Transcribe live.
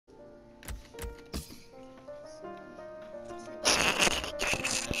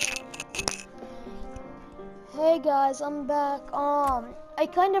Hey guys, I'm back. I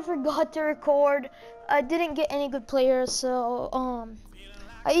kind of forgot to record. I didn't get any good players, so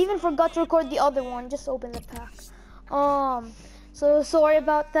I even forgot to record the other one. Just open the pack. So sorry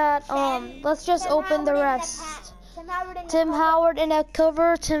about that. Let's just open the rest. Tim Howard in a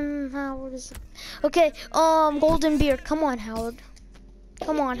cover. Tim Howard is okay. Golden Beard. Come on, Howard.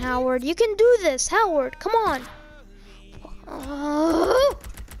 Come on, Howard. You can do this, Howard. Come on.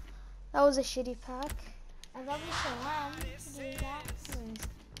 That was a shitty pack.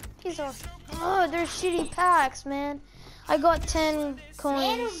 These are they're shitty packs, man. I got 10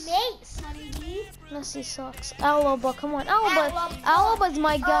 coins. Messi sucks. Alaba, come on, Alaba's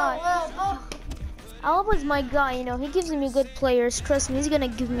my guy. Alaba's my guy. You know, he gives me good players. Trust me, he's gonna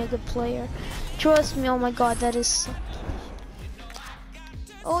give me a good player. Trust me. Oh my God, that is.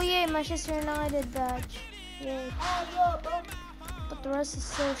 Oh yay, Manchester United badge. Yay. But the rest is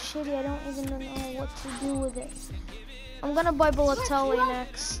so shitty, I don't even know what to do with it. I'm gonna buy Balotelli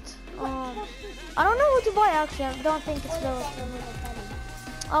next. I don't know what to buy actually, I don't think it's Balotelli.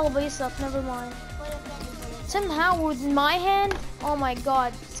 Oh, but you suck, never mind. Tim Howard in my hand? Oh my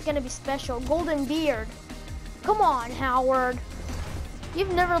God, it's gonna be special. Golden Beard. Come on, Howard.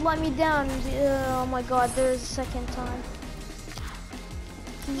 You've never let me down. Oh my God, there's a second time.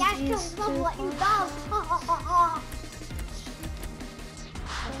 Yeah, because we'll let you down.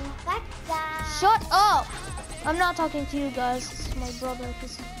 Shut up! I'm not talking to you guys. It's my brother.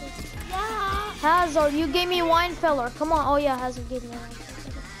 Yeah. Hazard, you gave me Winefeller. Come on. Oh yeah, Hazard gave me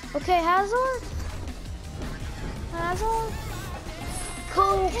Winefeller. Okay, Hazard. Hazard.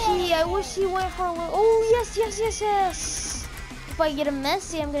 Koki. I wish he went for a little. Oh yes, yes, yes, yes. If I get a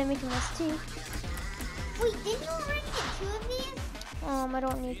Messi, I'm gonna make him ST. Wait, didn't you already get 2 of these? I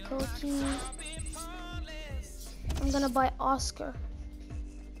don't need Koki. I'm gonna buy Oscar.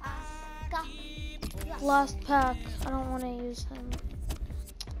 Last pack. I don't want to use him.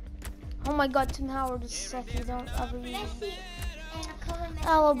 Oh my God, Tim Howard is second. Don't ever use him.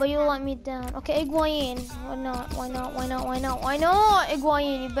 Alaba, you let me down. Okay, Higuain. Why not? Why not? Why not? Why not? Why not?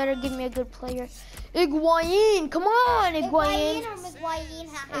 Higuain, you better give me a good player. Higuain, come on, Higuain.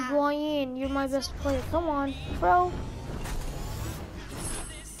 Higuain, you're my best player. Come on, bro.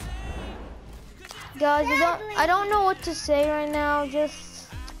 Guys, I don't know what to say right now. Just.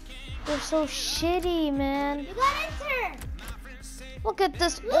 They're so shitty, man. You got enter. Look at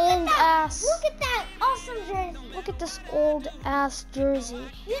this old ass. Look at that awesome jersey. Look at this old ass jersey.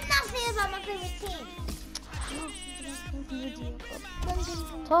 You did not say about my favorite team.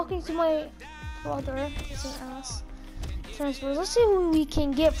 Talking to my brother is an ass. Transfers. Let's see who we can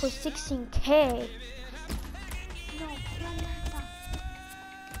get for 16K.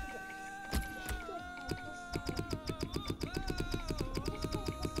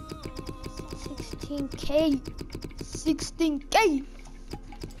 16K.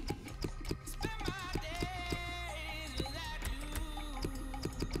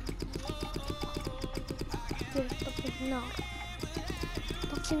 No.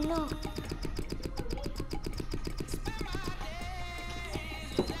 Fucking no.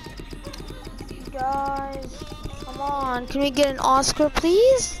 Guys, come on. Can we get an Oscar,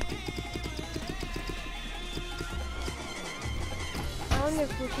 please? I wonder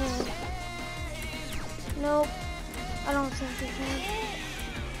if we can. Nope, I don't think we can.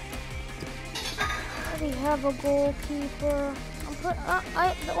 I already have a goalkeeper.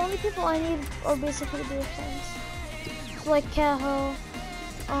 The only people I need are basically defense. It's like Cahill,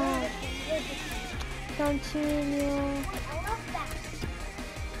 Coutinho.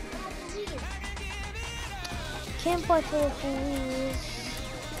 Can't buy Philippines.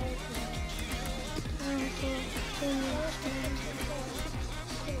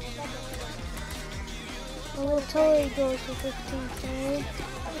 Balotelli goes for 15K.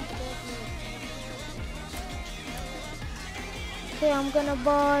 Okay, I'm gonna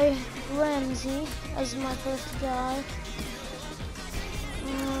buy Ramsey as my first guy.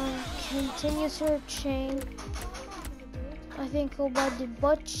 Continue searching. I think I'll buy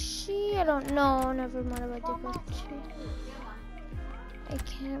Debuchy. I don't know. Never mind about Debuchy. I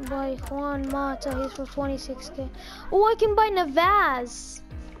can't buy Juan Mata. He's for 26K. Oh, I can buy Navas.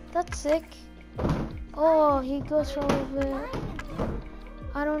 That's sick. Oh, he goes for a little bit.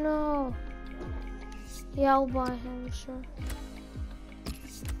 I don't know. Yeah, I'll buy him, sure.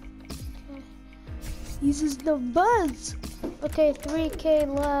 Okay. Uses the buzz. Okay, 3K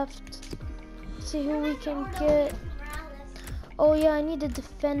left. Let's see who we can get. Oh yeah, I need a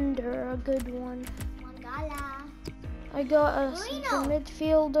defender, a good one. I got a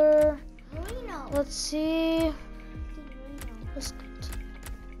midfielder. Let's see. Let's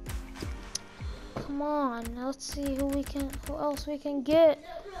Come on, let's see who else we can get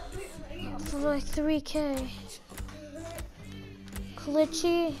for like 3K.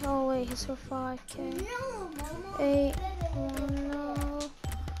 Glitchy. Oh wait, he's for 5K. 8. Oh no.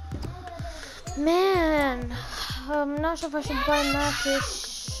 Man, I'm not sure if I should buy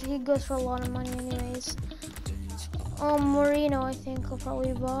Marcus. He goes for a lot of money anyways. Marino, I think I'll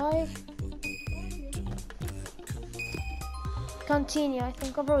probably buy. Continue, I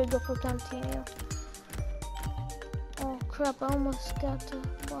think I'll probably go for Continue. Oh crap, I almost got to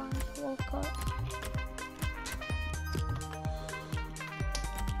buy World Cup.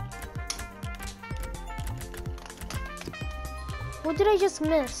 What did I just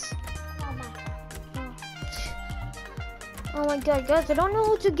miss? Oh my god, guys, I don't know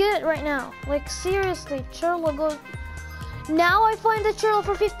who to get right now. Like, seriously, Churla goes... Now I find the Churla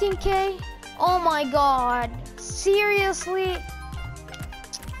for 15K? Oh my god. Seriously?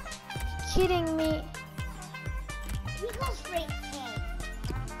 Kidding me? We go straight K.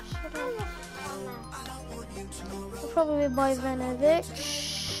 I'll probably buy Venovic.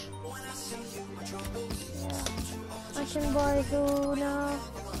 Yeah. I can buy who now?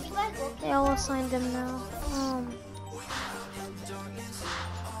 Yeah, I'll assign them now.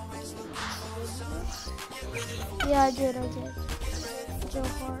 Yeah, I did. Joe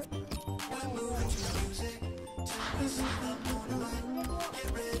Hart.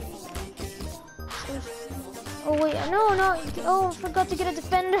 Oh wait, no. Oh, I forgot to get a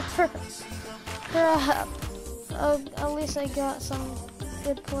defender. Crap. At least I got some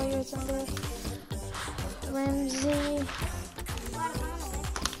good players in there. Ramsey.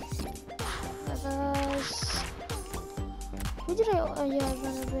 Who did I? Oh yeah,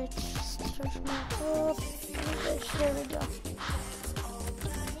 Venovic. Search my club. Venovic. There we go.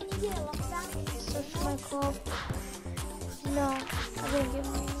 Search my club. No, I didn't get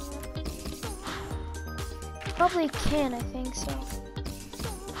one. Probably can, I think so.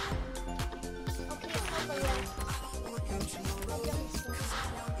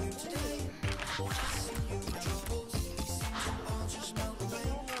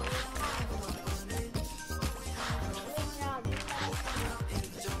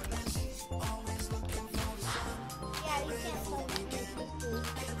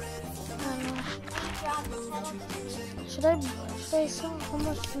 Should I sell? How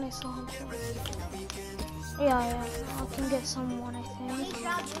much can I sell him for? Yeah, I can get someone, I think.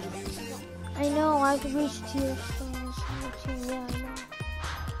 I know, I could reach tier stones. Yeah, I know.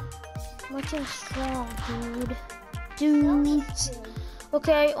 My team's strong, dude.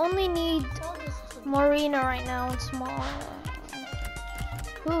 Okay, I only need Marina right now and small.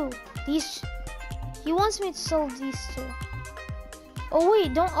 Who? These? He wants me to sell these two. Oh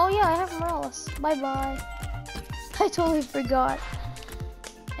wait, don't. Oh yeah, I have Morales. Bye bye. I totally forgot.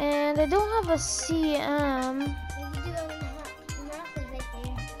 And I don't have a CM.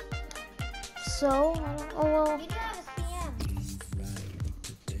 So, oh well. You do have a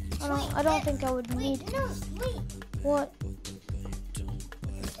CM. I don't think I would need. No, wait. What?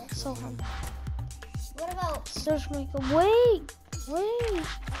 So What about? search maker. Wait. Okay,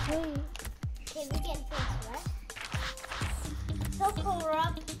 we get this, right? So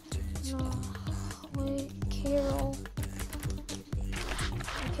corrupt. No. Wait. Carol.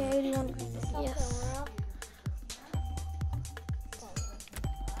 Okay, do you want? Yes.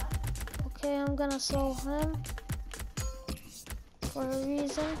 Okay, I'm gonna sell him for a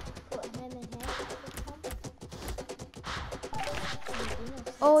reason.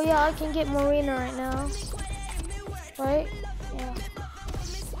 Oh yeah, I can get Marina right now. Right? Yeah.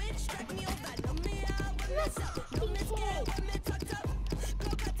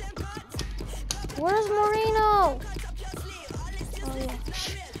 Where's Marino? Oh yeah.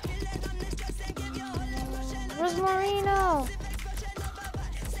 Where's Marino?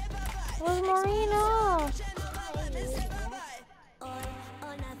 Where's Marino? Oh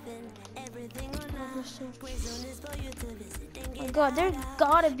my god, there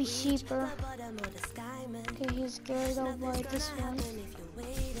gotta be cheaper. Okay, he's good. I'll buy this one.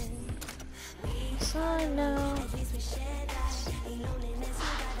 Sign now.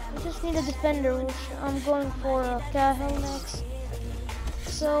 I just need a defender, which I'm going for Cahill next.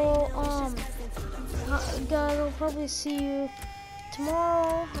 So, guys, I'll probably see you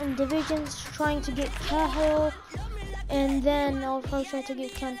tomorrow in divisions trying to get Cahill, and then I'll probably try to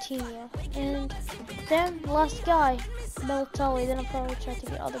get Cantinho, and then last guy, Beltelli. Then I'll probably try to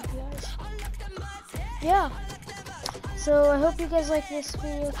get other guys. Yeah. So I hope you guys like this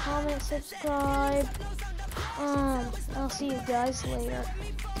video. Comment, subscribe. I'll see you guys later.